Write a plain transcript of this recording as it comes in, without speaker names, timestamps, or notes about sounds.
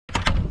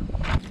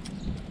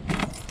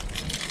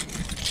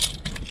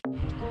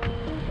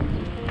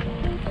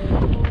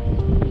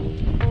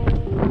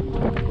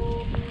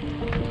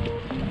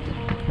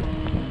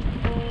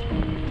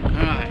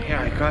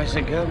guys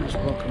and girls,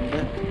 welcome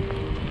back.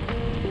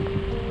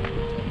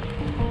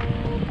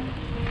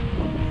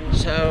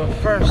 So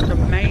 1st of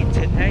May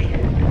today,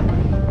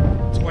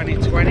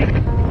 2020,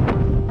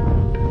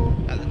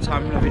 at the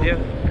time of the video.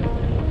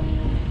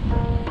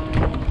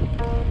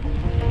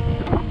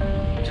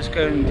 Just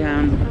going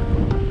down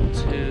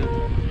to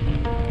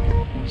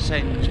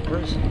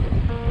Sainsbury.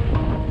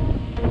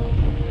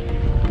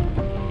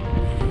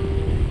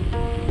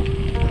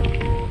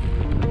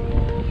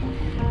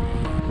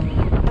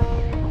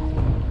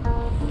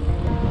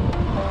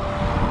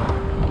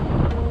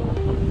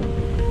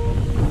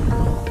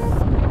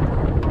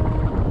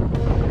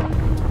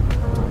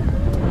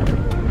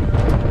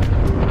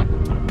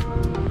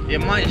 You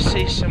might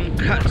see some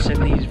cuts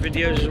in these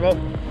videos as well.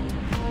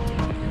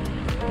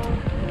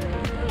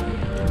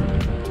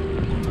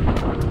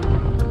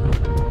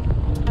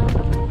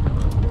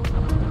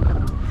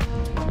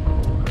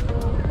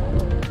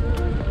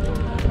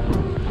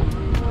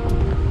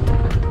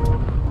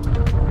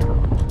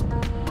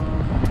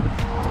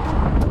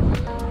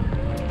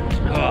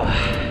 Oh,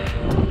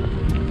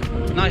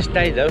 nice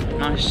day though,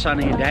 nice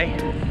sunny day.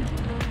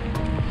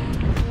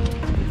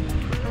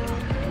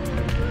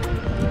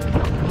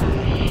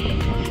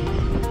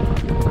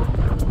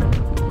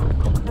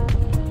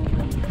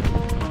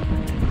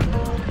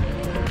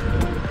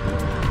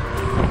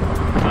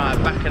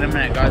 Back in a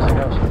minute, guys and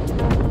girls.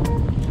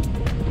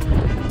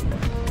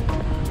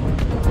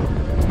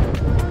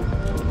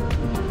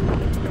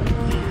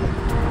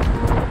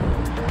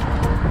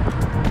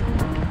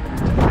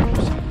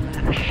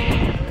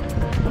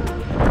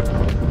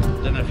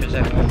 Don't know if it's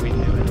anyone we do.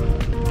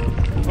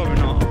 Probably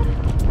not.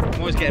 I'm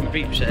always getting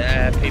beeps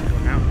at people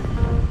now.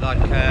 Like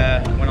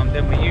when I'm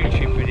doing my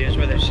YouTube videos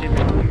where they see me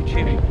on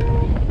YouTube.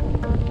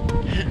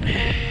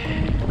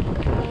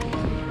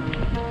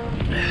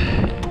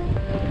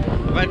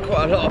 I've had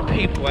quite a lot of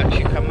people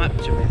actually come up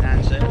to me now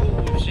and say,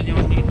 "Oh, we've seen you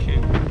on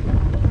YouTube."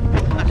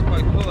 That's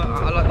quite cool.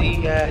 I like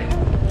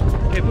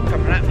the people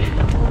coming at me.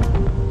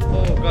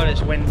 Oh god,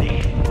 it's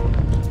windy.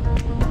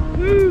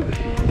 Woo!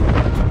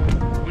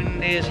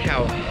 Windy as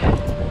hell.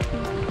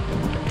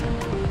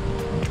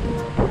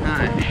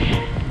 Right.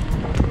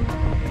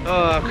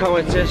 Oh, I can't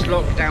wait till this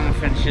lockdown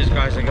finishes,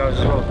 guys and girls,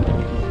 as well.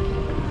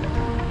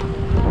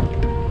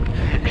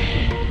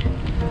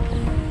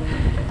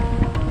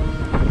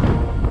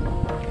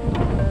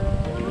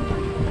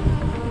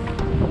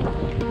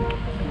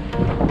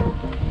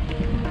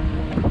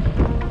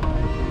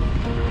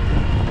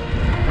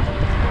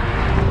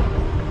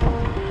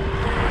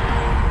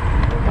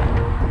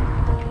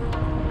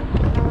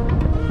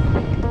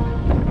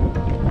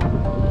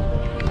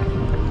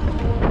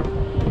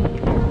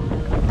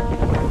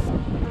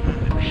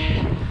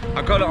 I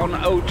got it on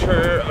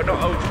ultra,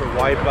 not ultra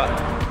wide, but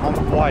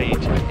on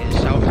wide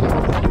itself.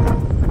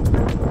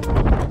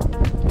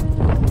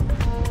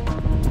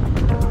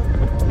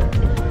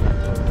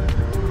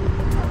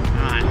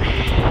 Right.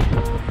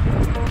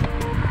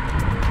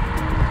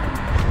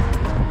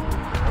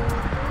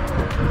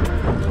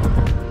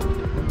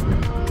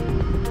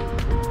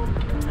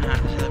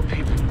 So the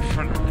people in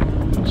front of the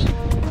walls.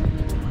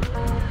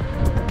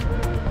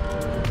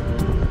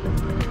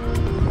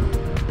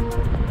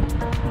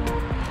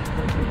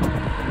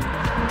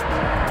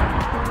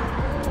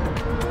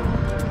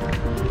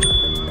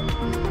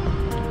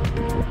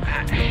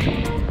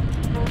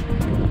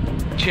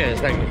 Cheers,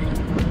 thank you.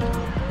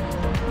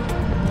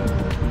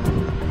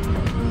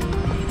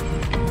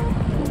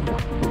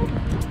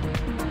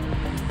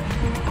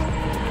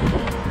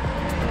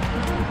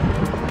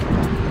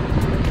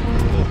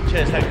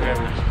 Cheers, thank you very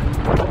much.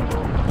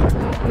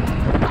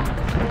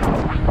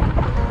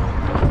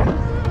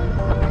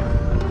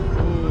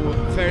 Ooh,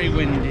 very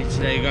windy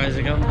today, guys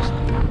and girls.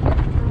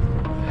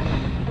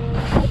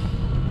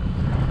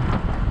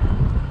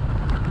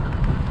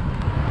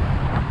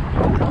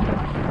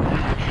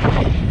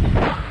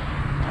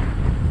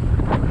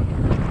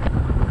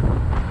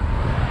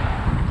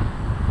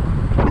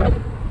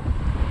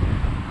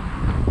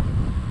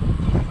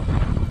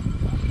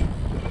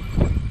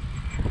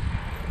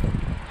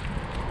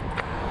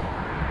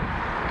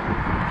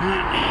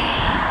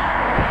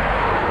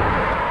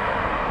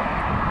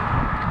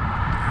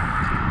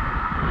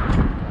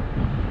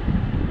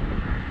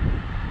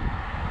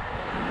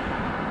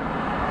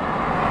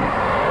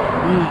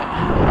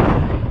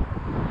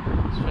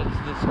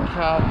 This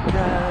car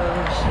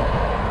goes,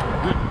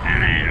 and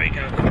there we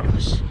go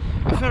across.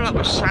 I feel like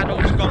my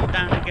saddle's gone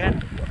down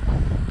again.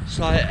 It's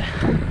like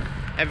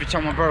every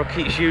time my brother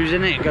keeps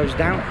using it, it goes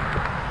down.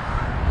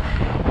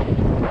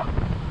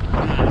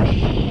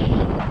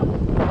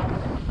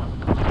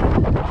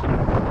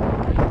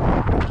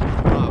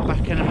 Right,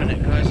 back in a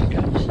minute, guys and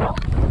girls.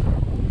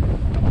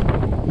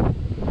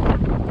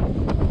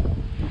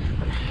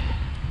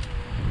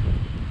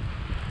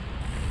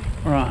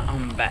 Right,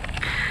 I'm back.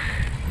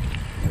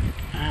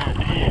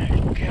 There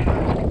we go,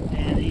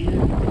 down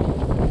here.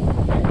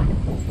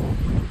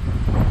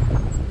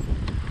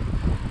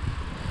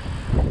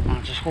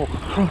 I'll just walk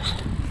across.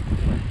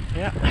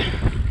 Yeah.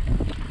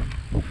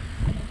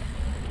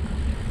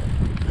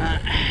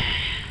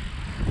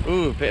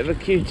 Bit of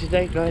a queue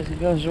today, guys and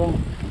girls. Well,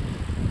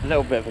 a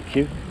little bit of a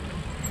queue.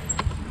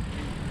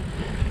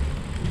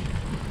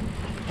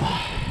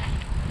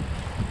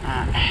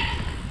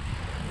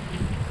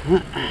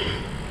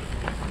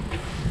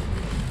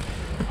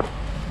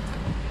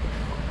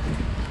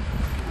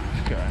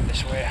 Let's go around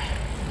this way.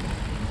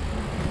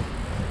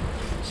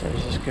 So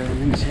it's just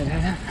going into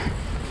there.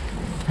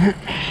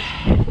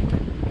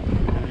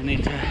 And we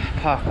need to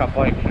park our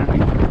bike now.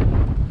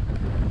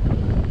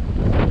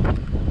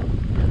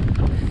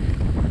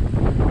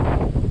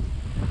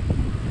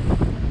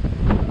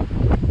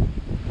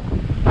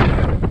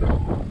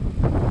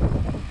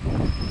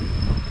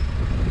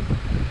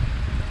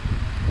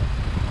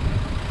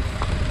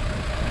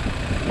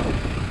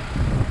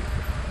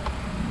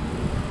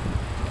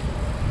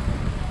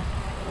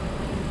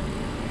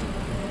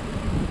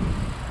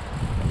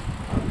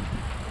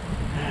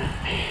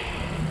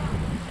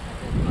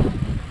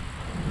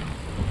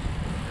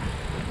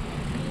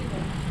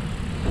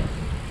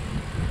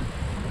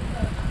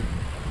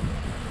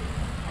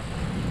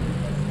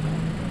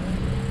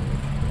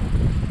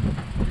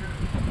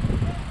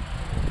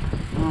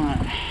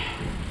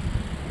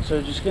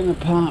 So just gonna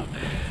park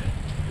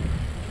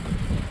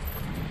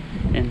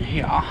in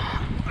here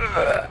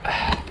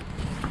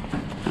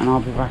and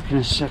I'll be back in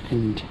a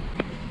second.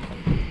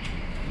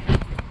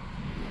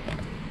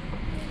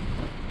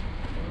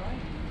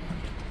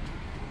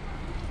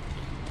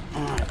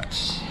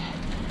 Alright,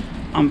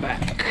 I'm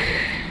back.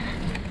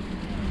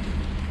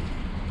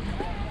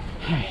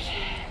 Right.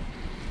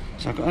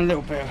 So I've got a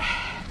little bit of,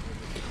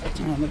 I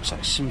don't know, it looks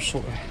like some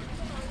sort of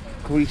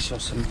grease or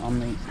something on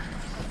the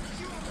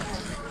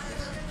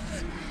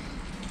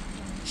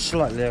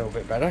slightly a little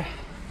bit better.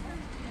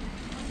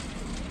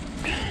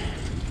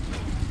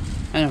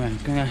 Anyway, I'm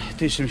gonna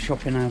do some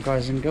shopping now,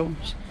 guys and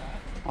girls.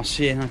 I'll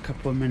see you in a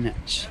couple of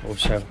minutes or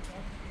so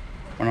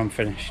when I'm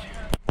finished.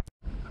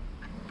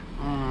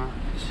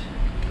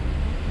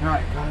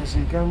 Alright guys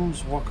and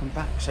girls, welcome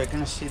back. So you're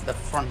gonna see the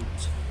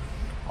front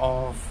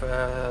of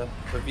the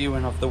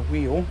viewing of the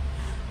wheel.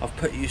 I've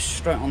put you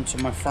straight onto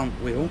my front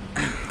wheel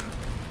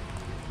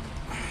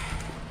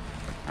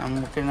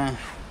and we're gonna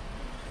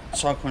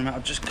cycling.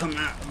 I've just come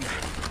out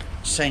of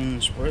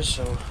Sainsbury,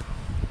 so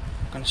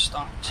I'm going to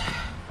start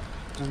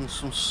doing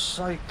some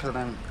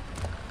cycling.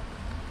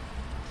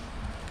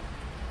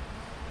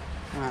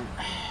 Right.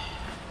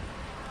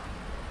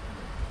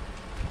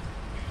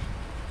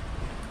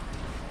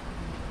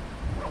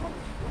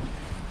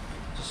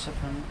 Just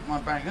zipping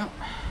my bag up.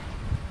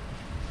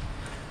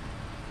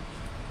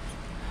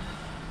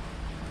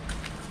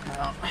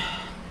 Now,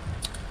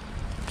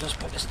 just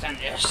put this down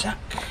here a sec.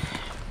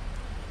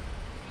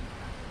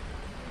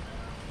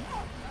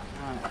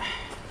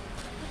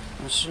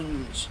 As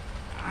soon as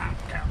I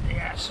down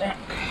the sec.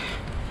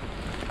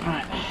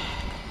 Right.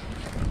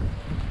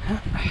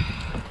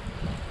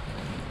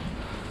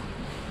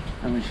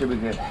 And we should be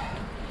good.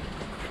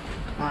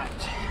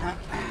 Right.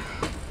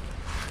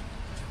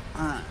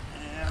 Alright,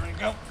 there we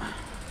go.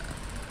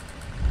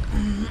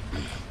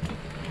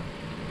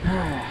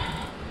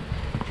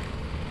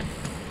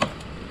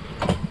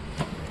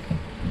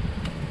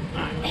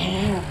 Right,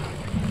 here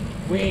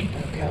we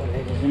go,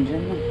 ladies and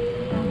gentlemen.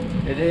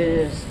 It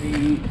is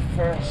the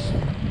 1st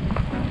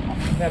of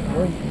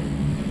February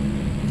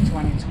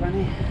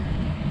 2020.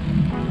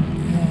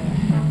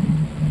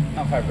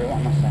 Not February, what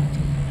am I saying?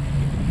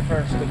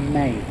 1st of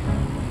May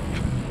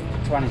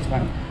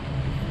 2020.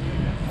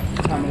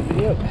 Time of the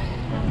video.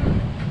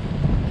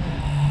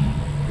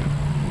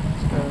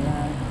 Let's go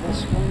around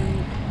this way.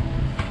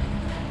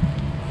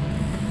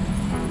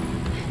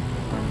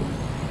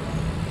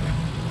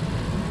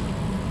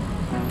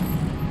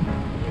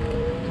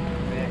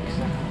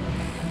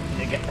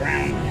 Get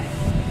around.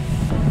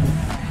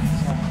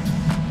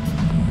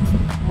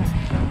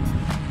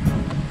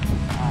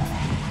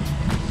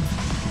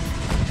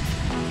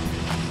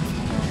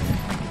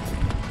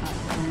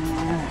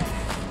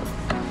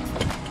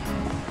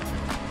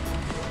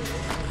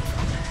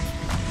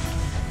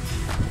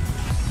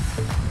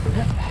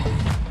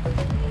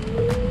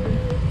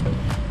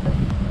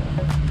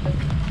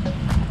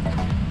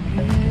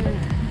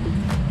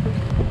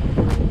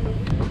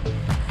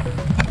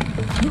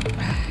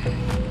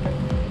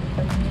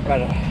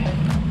 Better.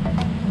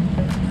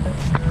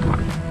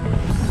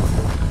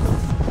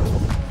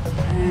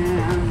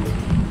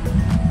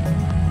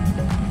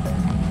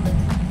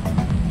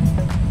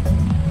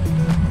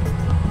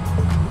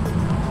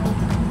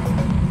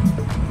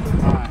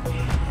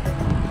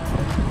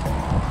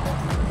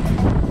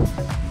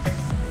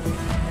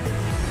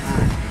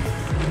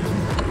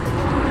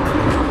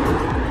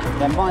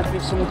 There might be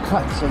some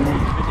cuts in these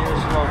videos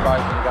as well,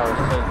 guys and girls,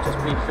 so just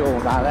be sure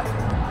about it.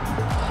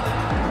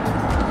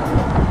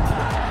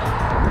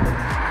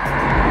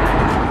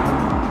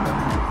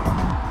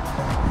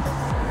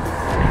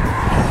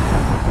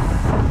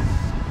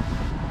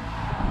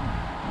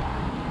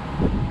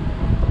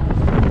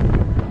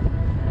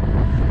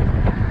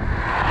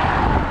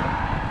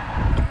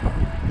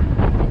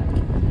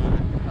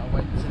 I'll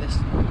wait till this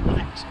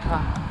next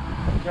car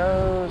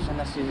goes,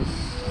 unless he's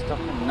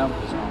stopping.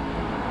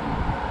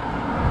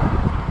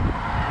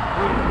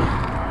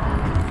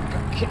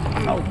 Kick the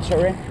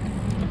motor in.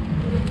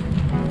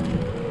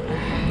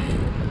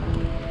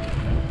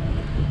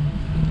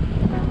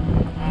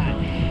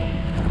 Right.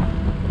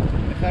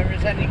 If there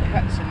is any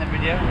cuts in the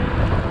video,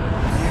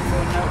 you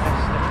will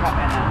notice the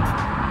cutting out.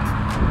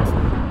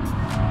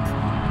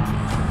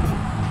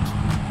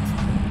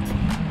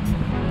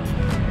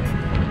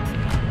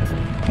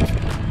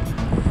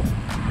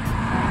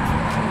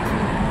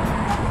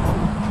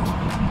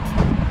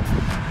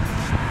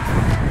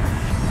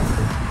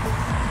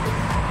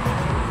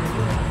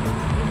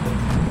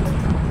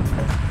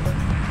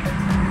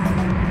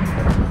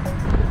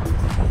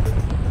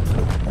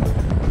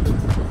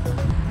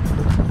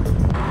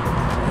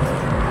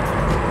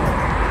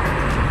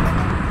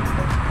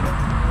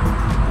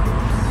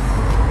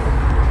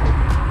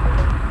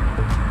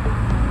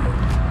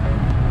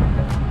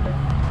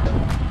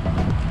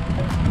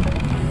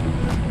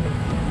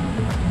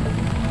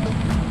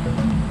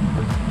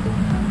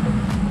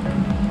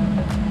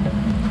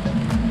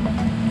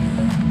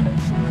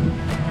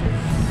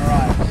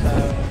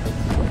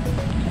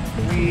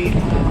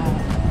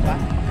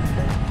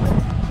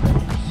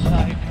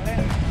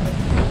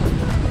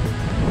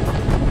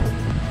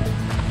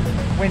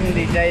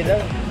 Windy day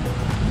though.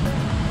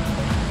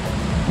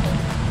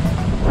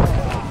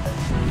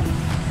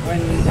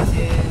 Wind is a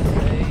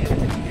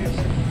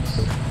nuisance.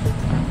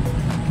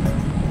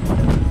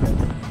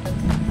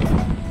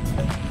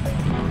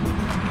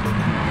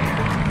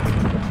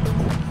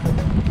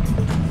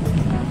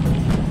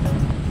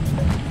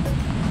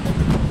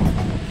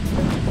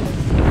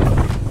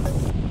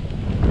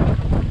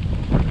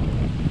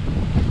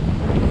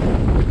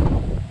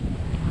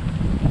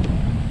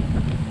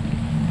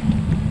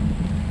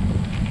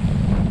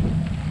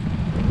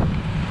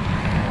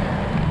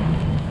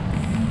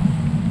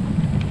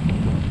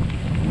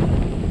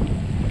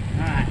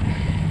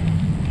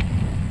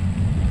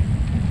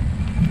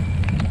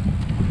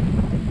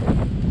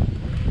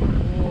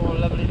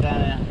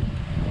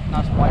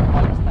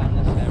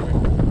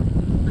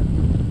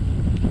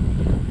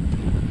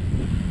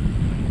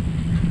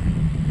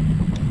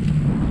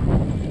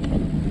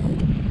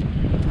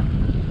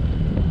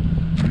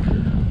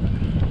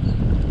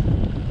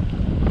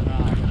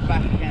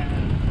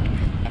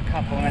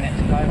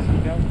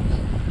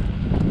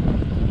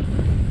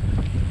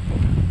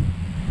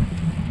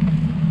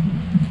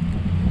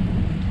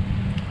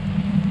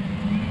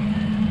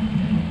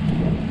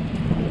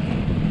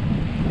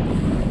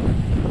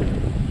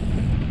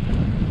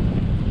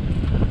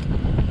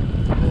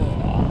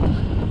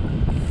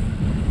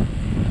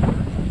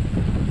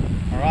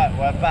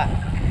 We're back.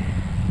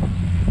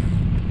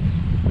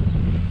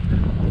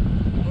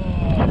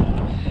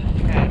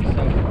 Okay,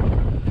 so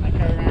I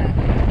go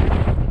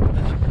around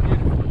this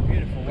beautiful,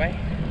 beautiful way.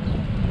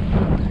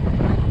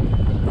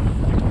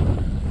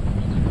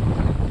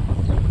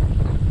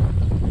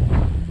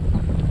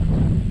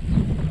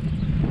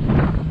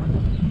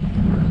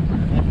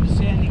 If you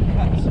see any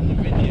cuts in the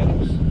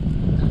videos,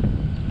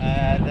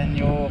 then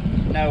you'll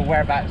know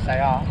whereabouts they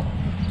are.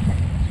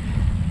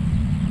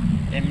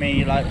 In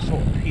me like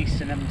sort of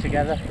piecing them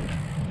together.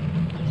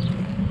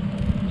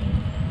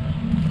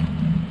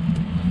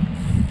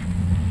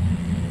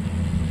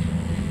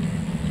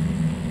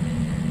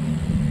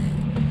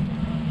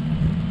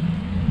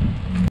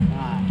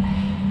 Right.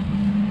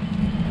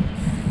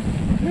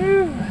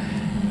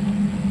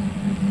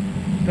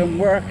 Been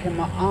working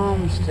my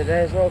arms today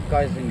as well,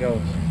 guys and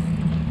girls.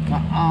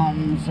 My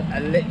arms are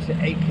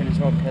literally aching as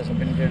well because I've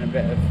been doing a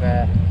bit of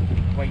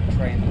weight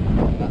training.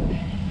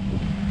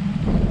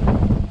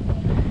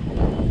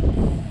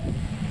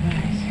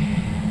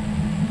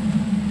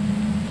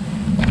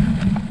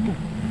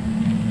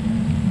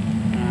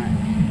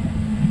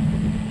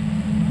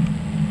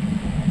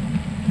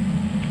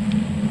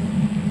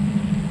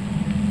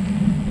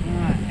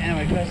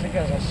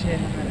 Guys, I'll see you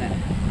in a minute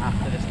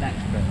after this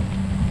next bit.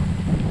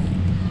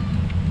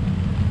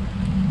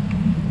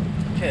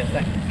 Cheers,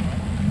 thank you.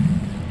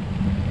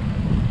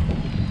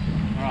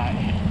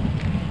 Right.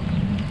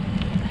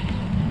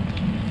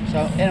 So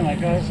anyway,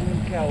 guys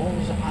and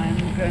girls, I'm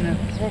going to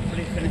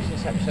probably finish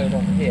this episode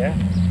off here.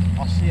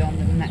 I'll see you on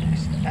the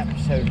next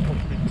episode,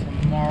 probably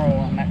tomorrow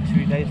or next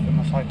few days for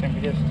my cycling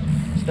videos.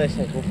 Stay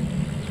safe.